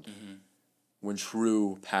into something. Mm-hmm. When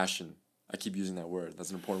true passion, I keep using that word, that's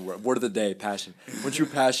an important word of the day, passion. When true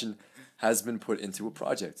passion has been put into a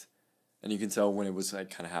project. And you can tell when it was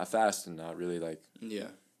like kind of half-assed and not really like, Yeah.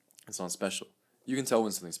 it's not special. You can tell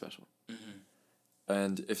when something's special. Mm-hmm.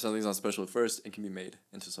 And if something's not special at first, it can be made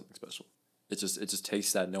into something special. It just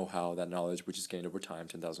takes that know-how, that knowledge, which is gained over time,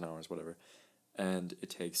 10,000 hours, whatever. And it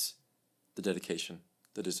takes the dedication,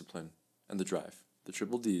 the discipline, and the drive. The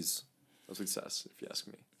triple Ds of success, if you ask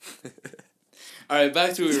me. All right,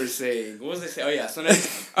 back to what we were saying. What was I saying? Oh, yeah. So,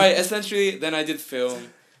 next, all right, essentially, then I did film.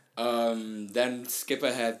 Then skip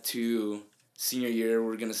ahead to senior year.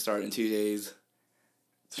 We're going to start in 2 days.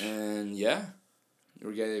 And, yeah.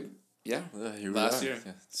 We're getting, yeah. Here last we are. year.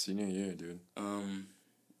 Yeah, senior year, dude. I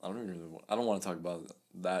don't want to talk about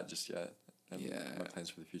that just yet. And Yeah. my plans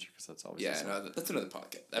for the future, because that's always Yeah, no, that's another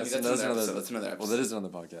podcast. That's That's another episode. That's another episode. Well, that is another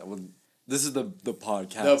podcast. Well, this is the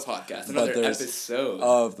podcast. The podcast. Another there's- episode.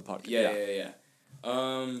 Of the podcast. Yeah.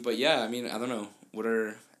 But yeah, I mean, I don't know.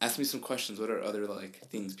 Ask me some questions. What are other, like,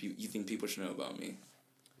 things you think people should know about me?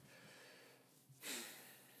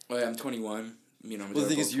 Oh, yeah, I'm 21. You know, Well, the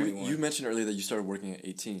thing is, you mentioned earlier that you started working at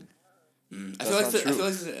 18. I feel like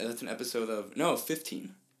that's an episode of... No,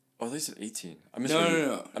 15. Oh, they said 18. I misheard you.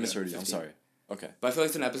 No. I misheard you. 15. I'm sorry. Okay. But I feel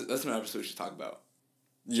like that's an episode we should talk about.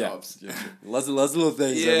 Yeah. Jobs. Yeah. Lots of little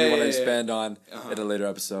things that we want to expand on Uh-huh. in a later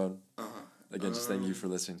episode. Uh-huh. Again, just thank you for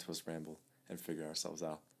listening to us ramble and figure ourselves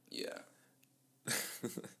out. Yeah.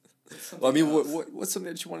 Well, I mean, what's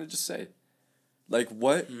something that you want to just say? Like,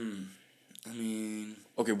 what? I mean...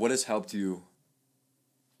 Okay, what has helped you?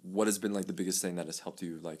 What has been, like, the biggest thing that has helped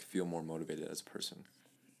you, like, feel more motivated as a person?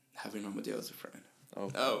 Having Amadeo as a friend. Oh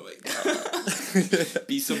my God.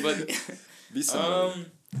 Be somebody. Be somebody.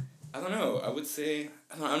 I don't know. I would say...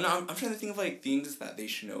 I'm trying to think of, like, things that they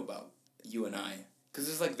should know about you and I. Because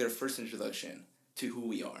it's, like, their first introduction to who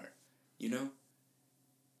we are. You know?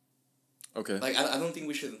 Okay. Like, I don't think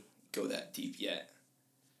we should go that deep yet.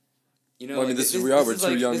 You know, well, I mean, this is who we are. We're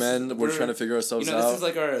two young men. We're trying to figure ourselves out. This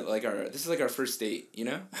is like our first date. You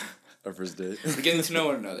know, our first date. We're getting to know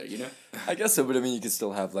one another. You know. I guess so, but I mean, you can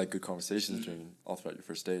still have like good conversations all throughout your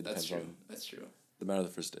first date. That's true. On That's true. The matter of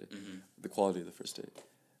the first date, the quality of the first date,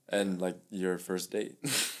 and like your first date.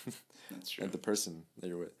 That's true. And the person that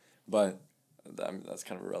you're with, but that's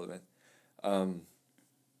kind of irrelevant.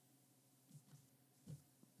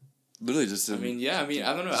 Literally just. I don't know. I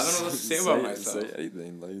don't know what to say about myself. Say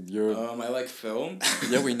anything like you're. I like film.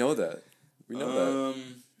 Yeah, we know that. We know that.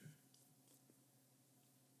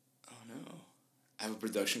 Oh no, I have a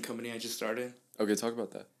production company I just started. Okay, talk about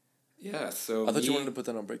that. Yeah, so I thought you wanted to put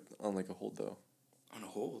that on like a hold though. On a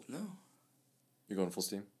hold? No. You're going full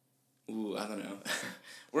steam. Ooh, I don't know.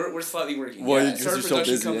 we're slightly working. Well, I started a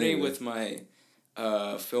production company anyway. with my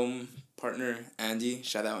film partner Andy.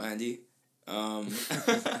 Shout out Andy.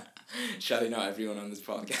 Shouting out everyone on this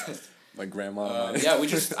podcast. My grandma. Yeah, we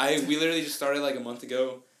literally just started like a month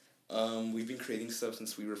ago. We've been creating stuff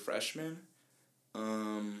since we were freshmen.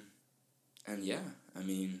 And yeah, I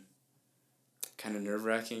mean, kind of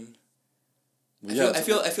nerve-wracking. Yeah, I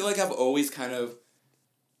feel like I've always kind of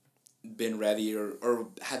been ready or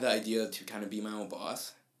had the idea to kind of be my own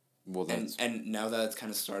boss. Well, and now that it's kind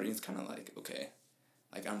of starting, it's kind of like, okay,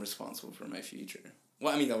 like I'm responsible for my future.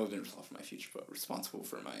 Well, I mean, I've always been responsible for my future, but responsible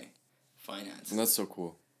for my finance. And that's so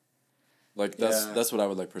cool. Like, that's what I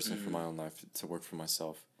would like personally for my own life, to work for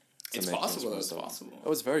myself. It's possible. It's possible.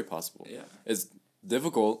 Oh, it's very possible. Yeah. It's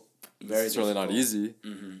difficult. It's certainly not easy,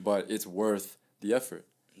 but it's worth the effort.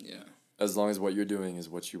 Yeah. As long as what you're doing is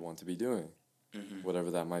what you want to be doing, whatever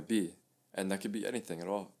that might be. And that could be anything at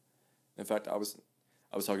all. In fact, I was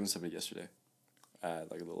talking to somebody yesterday at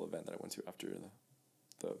like a little event that I went to after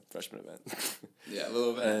the freshman event. Yeah, a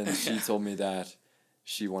little bit. And she told me that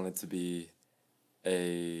she wanted to be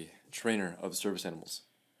a trainer of service animals,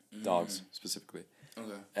 dogs specifically.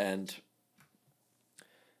 Okay. And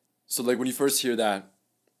so like when you first hear that,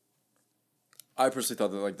 I personally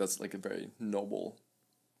thought that like that's like a very noble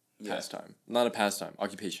pastime. Not a pastime,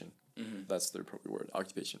 occupation. That's the appropriate word,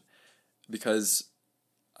 occupation. Because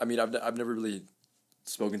I mean, I've never really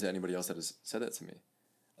spoken to anybody else that has said that to me.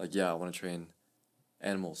 Like, yeah, I want to train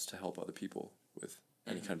animals to help other people with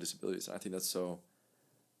any kind of disabilities. And I think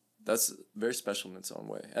that's very special in its own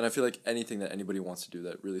way. And I feel like anything that anybody wants to do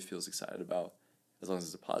that really feels excited about, as long as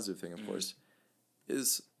it's a positive thing, of course,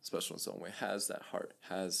 is special in its own way, has that heart,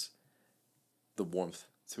 has the warmth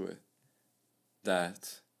to it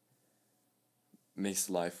that makes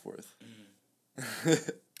life worth.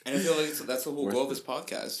 And I feel like that's the whole Worth goal of it. this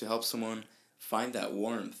podcast, to help someone find that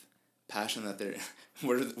warmth, passion that they're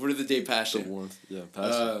word of the day, The passion. warmth, yeah,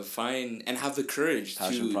 passion. Find and have the courage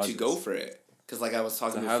Passion to projects. go for it. Because like I was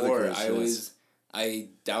talking To have the before, courage, I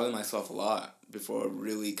doubted myself a lot before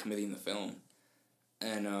really committing the film,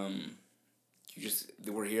 and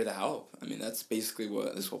we're here to help. I mean, that's basically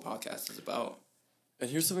what this whole podcast is about. And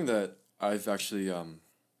here's something that I've actually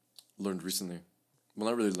learned recently. Well,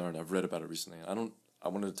 not really learned. I've read about it recently. I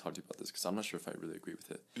wanted to talk to you about this because I'm not sure if I really agree with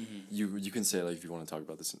it. You can say like if you want to talk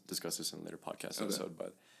about this, discuss this in a later podcast episode.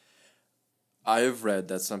 But I have read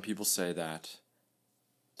that some people say that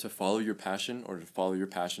to follow your passion or to follow your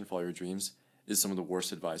passion, follow your dreams is some of the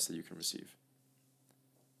worst advice that you can receive.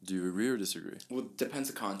 Do you agree or disagree? Well, depends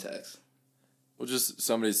the context. Well, just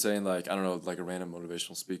somebody saying like, I don't know, like a random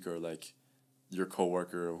motivational speaker, or like your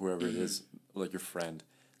coworker or whoever it is, or like your friend.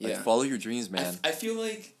 Like, follow your dreams, man. I feel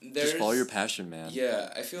like there's... Just follow your passion, man.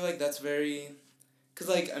 Yeah, I feel like that's very... Because,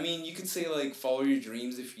 like, I mean, you could say, like, follow your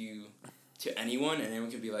dreams to anyone, and anyone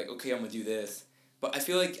can be like, okay, I'm going to do this. But I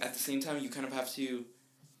feel like, at the same time, you kind of have to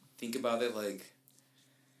think about it, like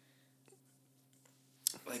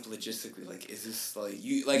logistically, like, is this, like,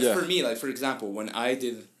 you... Like, for me, like, for example, when I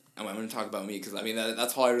did... I'm going to talk about me, because, I mean,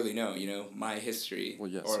 that's all I really know, you know? My history. Well,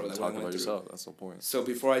 yes, or so talk about yourself. That's the point. So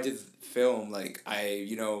before I did film, like, I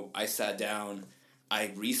sat down,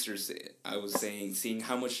 I researched it. I was seeing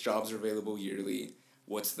how much jobs are available yearly,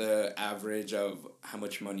 what's the average of how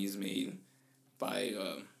much money is made by,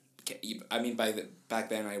 back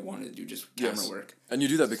then I wanted to do just camera work. And you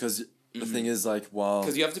do that because the thing is, like, while...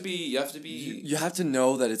 Because you have to be... You have to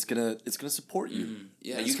know that it's gonna support you.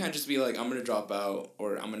 Yeah, you can't just be like, I'm gonna drop out,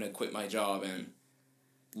 or I'm gonna quit my job and...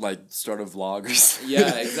 Like, start a vlog or something.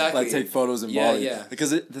 Yeah, exactly. Like, take photos and Bali. Yeah. Because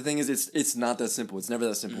the thing is, it's not that simple. It's never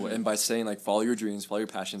that simple. And by saying, like, follow your dreams, follow your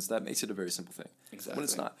passions, that makes it a very simple thing. Exactly. When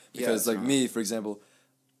it's not. Because, me, for example,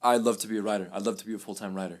 I'd love to be a writer. I'd love to be a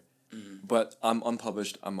full-time writer. But I'm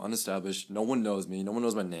unpublished. I'm unestablished. No one knows me. No one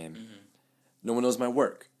knows my name. No one knows my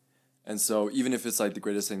work. And so even if it's, like, the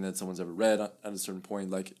greatest thing that someone's ever read at a certain point,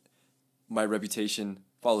 like, my reputation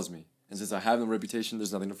follows me. And since I have no reputation,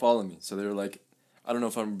 there's nothing to follow me. So they're like, I don't know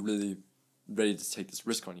if I'm really ready to take this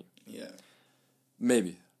risk on you. Yeah.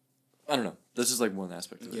 Maybe. I don't know. That's just, like, one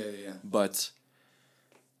aspect of it. Yeah. But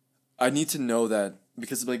I need to know that,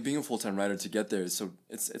 because, like, being a full-time writer to get there,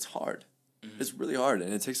 it's hard. It's really hard,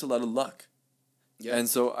 and it takes a lot of luck. Yeah. And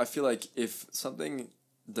so I feel like if something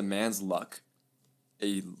demands luck,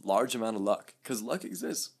 a large amount of luck, because luck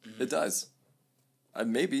exists. It does.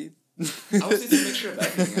 Maybe. I would say it's a mixture of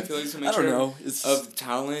everything. I feel like it's a mixture of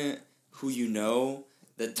talent, who you know,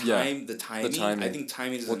 the timing. The timing. I think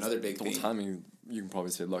timing is another big thing. Timing, you can probably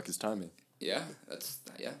say luck is timing. Yeah,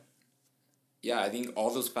 Yeah, I think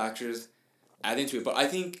all those factors add into it. But I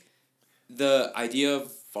think the idea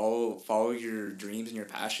of follow your dreams and your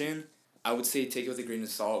passion, I would say take it with a grain of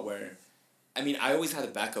salt, where... I mean, I always had a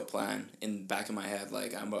backup plan in the back of my head.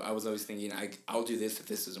 Like, I was always thinking, I'll do this if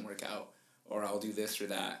this doesn't work out. Or I'll do this or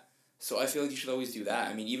that. So I feel like you should always do that.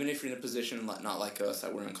 I mean, even if you're in a position not like us,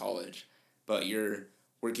 that we're in college, but you're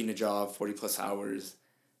working a job 40+ hours,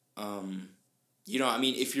 you know, I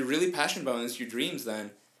mean, if you're really passionate about this, your dreams,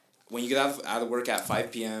 then when you get out of work at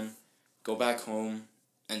 5 p.m., go back home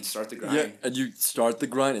and start the grind. Yeah, and you start the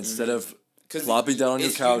grind instead of flopping down on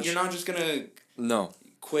your couch. You're not just going to... No.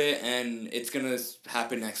 Quit and it's gonna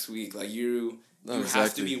happen next week. Like you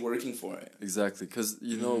have to be working for it. Exactly, because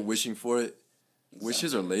wishing for it,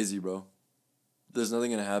 wishes are lazy, bro. There's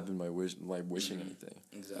nothing gonna happen by wishing anything.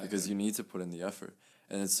 Exactly. Because you need to put in the effort,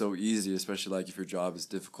 and it's so easy, especially like if your job is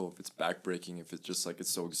difficult, if it's backbreaking, if it's just like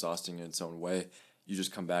it's so exhausting in its own way. You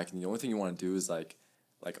just come back and the only thing you want to do is like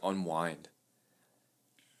unwind.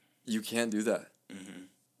 You can't do that.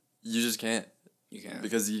 You just can't. You can't.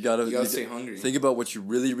 Because you gotta stay hungry. Think about what you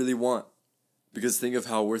really, really want. Because think of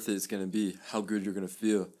how worth it's gonna be, how good you're gonna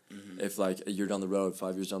feel. If like a year down the road,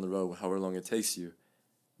 5 years down the road, however long it takes you,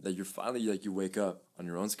 that you're finally like you wake up on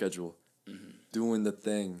your own schedule, doing the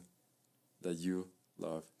thing that you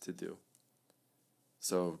love to do.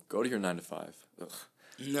 So go to your 9 to 5. Ugh.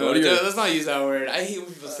 No, let's not use that word. I hate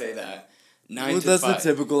when people say that. 9 to 5. That's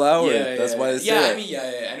the typical hour. That's why I say it. I mean,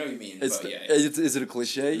 I know what you mean. Is it a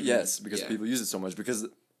cliche? Yes, because people use it so much. Because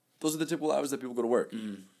those are the typical hours that people go to work.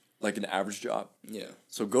 Like an average job. Yeah.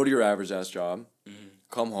 So go to your average-ass job,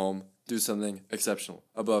 come home, do something exceptional,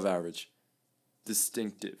 above average,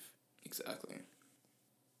 distinctive. Exactly.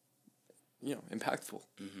 Impactful.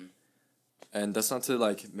 And that's not to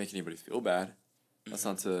like make anybody feel bad. That's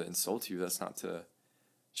not to insult you. That's not to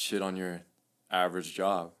shit on your average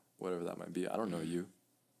job, whatever that might be. I don't know you,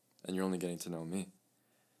 and you're only getting to know me.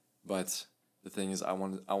 But the thing is, I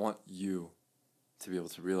want you to be able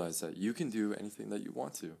to realize that you can do anything that you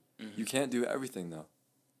want to. You can't do everything though,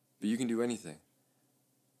 but you can do anything.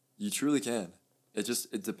 You truly can.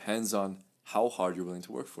 It depends on how hard you're willing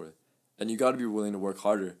to work for it, and you got to be willing to work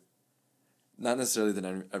harder. Not necessarily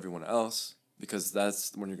than everyone else, because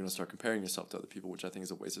that's when you're going to start comparing yourself to other people, which I think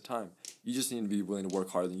is a waste of time. You just need to be willing to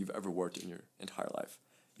work harder than you've ever worked in your entire life.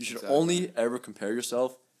 You should only ever compare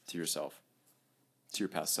yourself, to your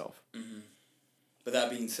past self. But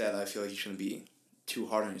that being said, I feel like you shouldn't be too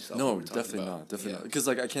hard on yourself. No, definitely not. Definitely not. Because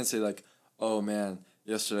like I can't say like, oh man,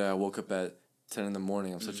 yesterday I woke up at 10 in the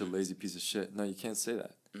morning. I'm such a lazy piece of shit. No, you can't say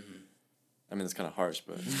that. I mean, it's kind of harsh,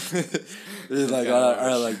 but it's like,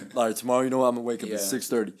 all right, tomorrow, you know what, I'm gonna wake up at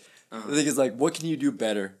 6:30. The thing is, like, what can you do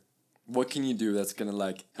better? What can you do that's gonna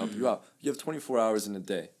like help you out? You have 24 hours in a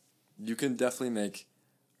day. You can definitely make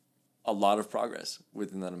a lot of progress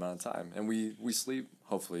within that amount of time. And we sleep.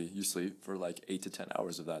 Hopefully, you sleep for like 8 to 10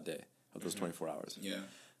 hours of that day, of those 24 hours. Yeah.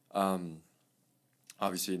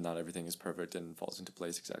 Obviously, not everything is perfect and falls into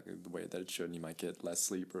place exactly the way that it should, and you might get less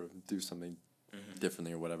sleep or do something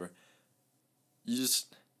differently or whatever. You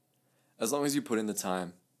just, as long as you put in the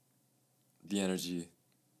time, the energy,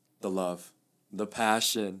 the love, the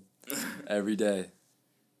passion every day,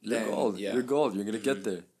 you're gold. Yeah. You're gold. You're going to get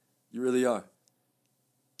there. You really are.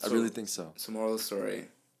 I really think so. So moral of the story,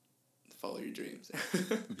 follow your dreams.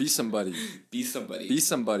 Be somebody. Be somebody. Be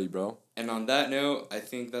somebody, bro. And on that note, I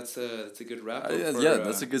think that's a good wrap up.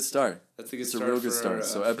 That's a good start. That's a good it's start. It's a real good start.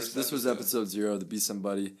 So this was episode 0 of the Be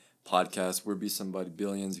Somebody podcast. We're Be Somebody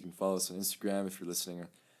Billions. You can follow us on Instagram if you're listening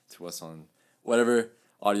to us on whatever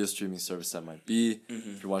audio streaming service that might be.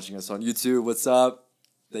 If you're watching us on YouTube, what's up?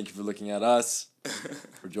 Thank you for looking at us,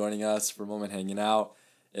 for joining us for a moment, hanging out.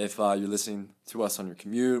 If you're listening to us on your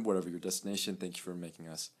commute, whatever your destination, thank you for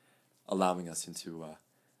allowing us into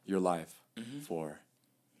your life for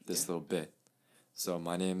this little bit. So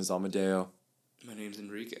my name is Amadeo. My name's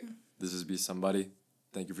Enrique. This is Be Somebody.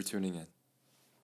 Thank you for tuning in.